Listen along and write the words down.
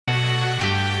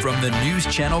From the News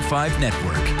Channel 5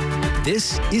 Network,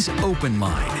 this is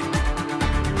OpenLine.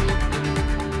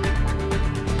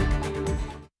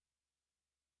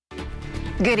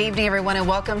 Good evening, everyone, and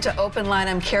welcome to OpenLine.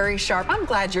 I'm Carrie Sharp. I'm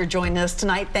glad you're joining us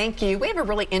tonight. Thank you. We have a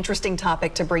really interesting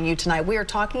topic to bring you tonight. We are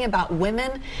talking about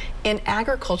women in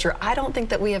agriculture. I don't think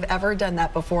that we have ever done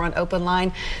that before on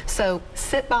OpenLine. So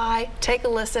sit by, take a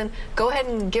listen, go ahead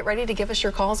and get ready to give us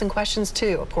your calls and questions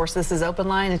too. Of course, this is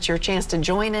OpenLine. It's your chance to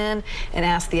join in and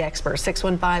ask the experts.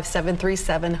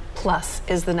 615-737-PLUS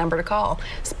is the number to call.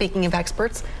 Speaking of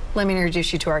experts, let me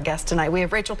introduce you to our guest tonight. We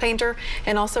have Rachel Painter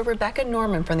and also Rebekah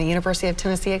Norman from the University of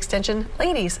Tennessee Extension.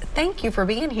 Ladies, thank you for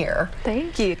being here.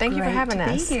 Thank you. Thank you for having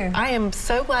us. Be here. I am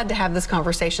so glad to have this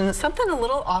conversation. It's something a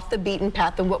little off the beaten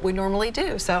path than what we normally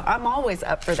do, so I'm always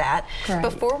up for that. Great.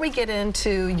 Before we get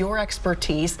into your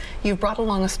expertise, you've brought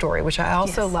along a story, which I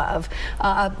also love.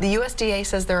 The USDA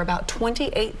says there are about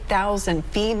 28,000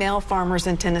 female farmers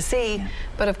in Tennessee,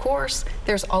 but of course,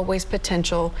 there's always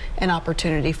potential and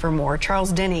opportunity for more.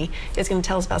 Charles Denny is going to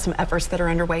tell us about some efforts that are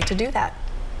underway to do that.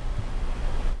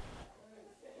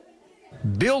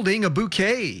 Building a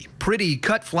bouquet, pretty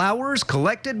cut flowers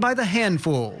collected by the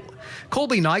handful.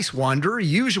 Colby Nicewander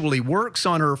usually works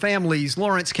on her family's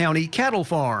Lawrence County cattle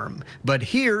farm, but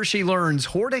here she learns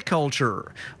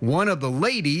horticulture, one of the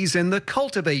ladies in the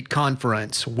Cultivate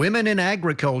Conference, Women in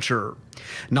Agriculture.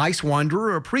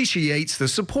 Nicewander appreciates the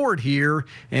support here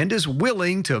and is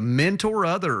willing to mentor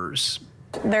others.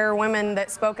 There are women that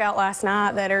spoke out last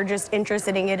night that are just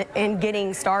interested in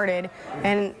getting started,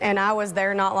 and I was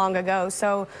there not long ago,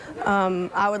 so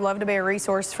I would love to be a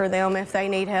resource for them if they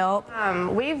need help.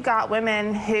 We've got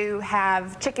women who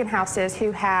have chicken houses,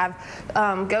 who have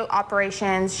goat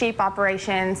operations, sheep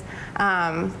operations,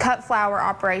 cut flower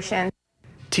operations.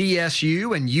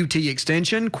 TSU and UT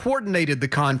Extension coordinated the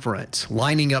conference,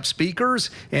 lining up speakers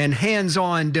and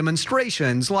hands-on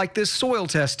demonstrations like this soil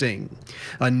testing.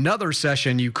 Another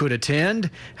session you could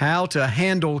attend, how to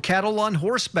handle cattle on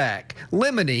horseback,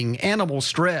 limiting animal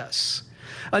stress.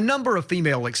 A number of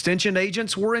female extension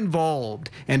agents were involved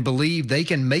and believe they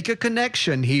can make a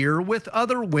connection here with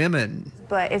other women.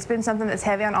 But it's been something that's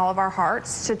heavy on all of our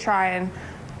hearts to try and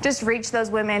just reach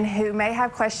those women who may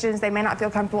have questions they may not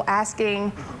feel comfortable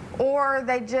asking, or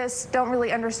they just don't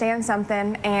really understand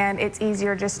something, and it's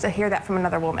easier just to hear that from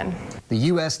another woman. The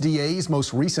USDA's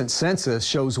most recent census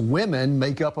shows women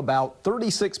make up about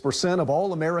 36% of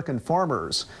all American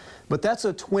farmers, but that's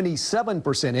a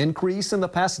 27% increase in the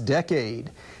past decade.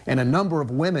 And a number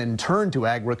of women turned to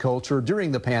agriculture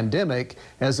during the pandemic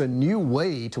as a new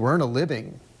way to earn a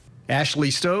living. Ashley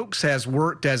Stokes has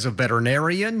worked as a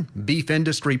veterinarian, beef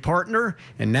industry partner,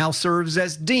 and now serves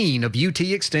as dean of UT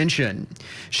Extension.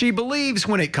 She believes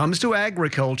when it comes to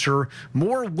agriculture,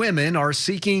 more women are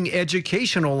seeking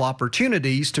educational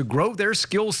opportunities to grow their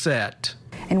skill set.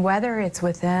 And whether it's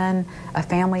within a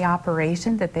family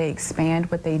operation that they expand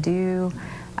what they do,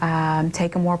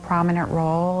 take a more prominent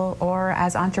role, or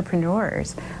as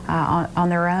entrepreneurs on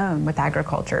their own with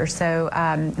agriculture. So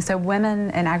women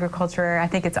in agriculture, I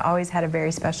think it's always had a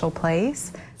very special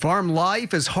place. Farm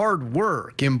life is hard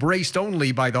work, embraced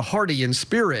only by the hardy in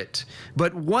spirit.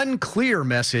 But one clear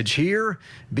message here,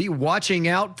 be watching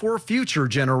out for future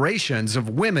generations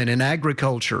of women in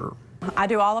agriculture. I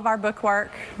do all of our book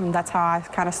work. That's how I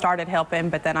kind of started helping,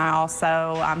 but then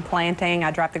I'm planting. I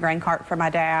drive the grain cart for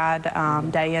my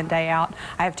dad day in, day out.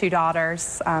 I have two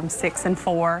daughters, 6 and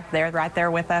 4. They're right there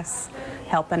with us,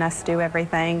 helping us do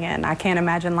everything, and I can't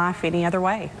imagine life any other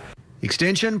way.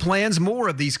 Extension plans more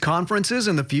of these conferences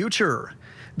in the future.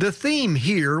 The theme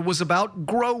here was about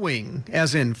growing,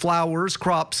 as in flowers,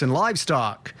 crops, and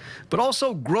livestock, but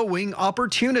also growing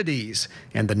opportunities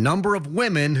and the number of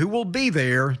women who will be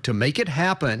there to make it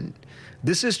happen.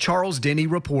 This is Charles Denny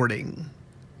reporting.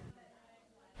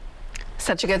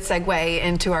 Such a good segue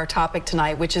into our topic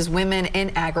tonight, which is women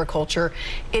in agriculture.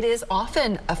 It is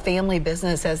often a family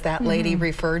business, as that lady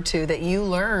referred to, that you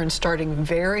learn starting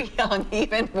very young,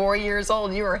 even 4 years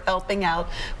old. You are helping out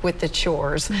with the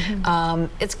chores.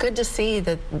 It's good to see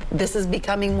that this is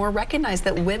becoming more recognized,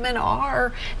 that women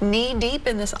are knee-deep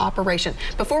in this operation.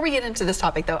 Before we get into this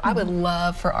topic, though, I would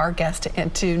love for our guest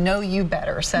to know you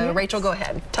better. So, Rachel, go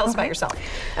ahead. Tell us about yourself.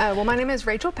 Well, my name is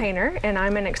Rachel Painter, and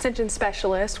I'm an extension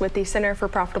specialist with the Center Center for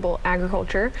Profitable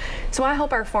Agriculture. So I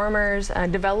help our farmers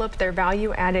develop their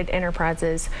value-added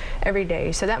enterprises every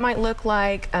day. So that might look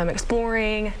like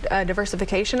exploring a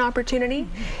diversification opportunity.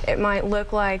 It might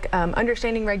look like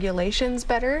understanding regulations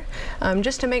better,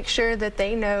 just to make sure that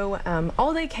they know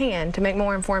all they can to make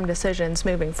more informed decisions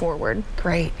moving forward.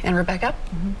 Great. And Rebekah?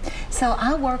 So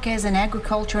I work as an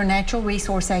agriculture and natural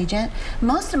resource agent.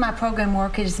 Most of my program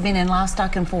work has been in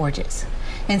livestock and forages.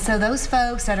 And so those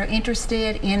folks that are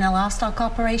interested in a livestock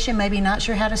operation, maybe not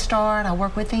sure how to start, I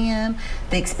work with them.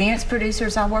 The experienced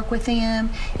producers, I work with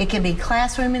them. It can be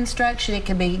classroom instruction. It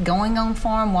can be going on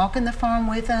farm, walking the farm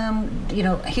with them, you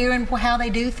know, hearing how they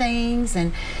do things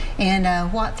and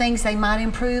what things they might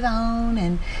improve on.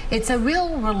 And it's a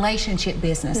real relationship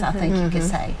business, I think you could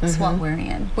say. It's what we're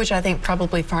in. Which I think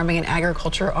probably farming and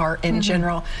agriculture are in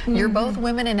general. You're both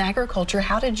women in agriculture.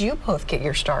 How did you both get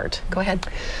your start? Go ahead.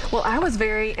 Well, I was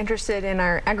very interested in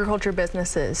our agriculture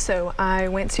businesses. So I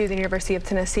went to the University of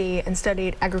Tennessee and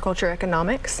studied agriculture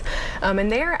economics.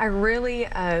 And there I really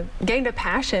gained a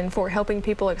passion for helping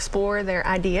people explore their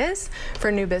ideas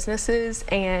for new businesses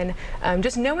and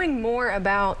just knowing more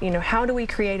about, you know, how do we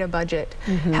create a budget?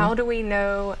 How do we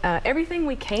know everything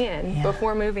we can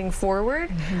before moving forward?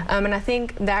 And I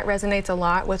think that resonates a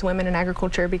lot with women in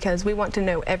agriculture because we want to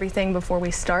know everything before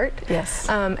we start. Yes.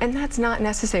 And that's not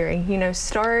necessary. You know,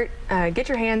 get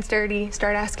your hands dirty,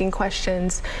 start asking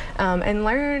questions, and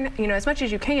learn, you know, as much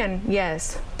as you can,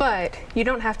 yes, but you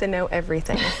don't have to know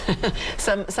everything.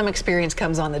 Some experience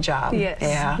comes on the job. Yes.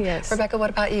 Yeah. Yes. Rebekah, what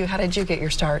about you? How did you get your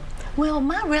start? Well,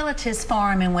 my relatives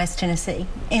farm in West Tennessee,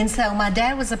 and so my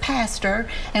dad was a pastor,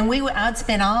 and I'd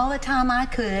spend all the time I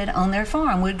could on their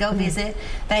farm. We'd go visit.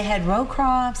 They had row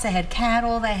crops, they had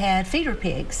cattle, they had feeder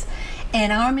pigs.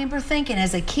 And I remember thinking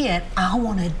as a kid, I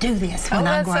want to do this when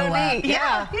I grow up. Neat.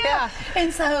 Yeah.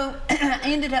 And so I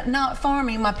ended up not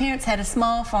farming. My parents had a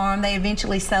small farm. They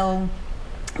eventually sold.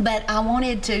 But I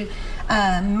wanted to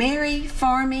marry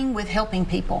farming with helping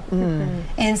people.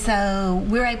 And so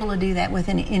we're able to do that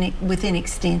within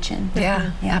extension.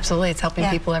 Yeah, absolutely. It's helping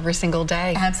people every single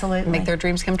day. Absolutely. Make their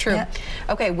dreams come true. Yep.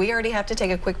 Okay, we already have to take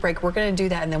a quick break. We're going to do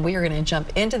that, and then we are going to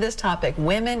jump into this topic,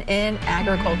 women in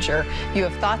agriculture. You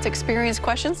have thoughts, experience,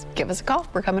 questions? Give us a call.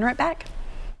 We're coming right back.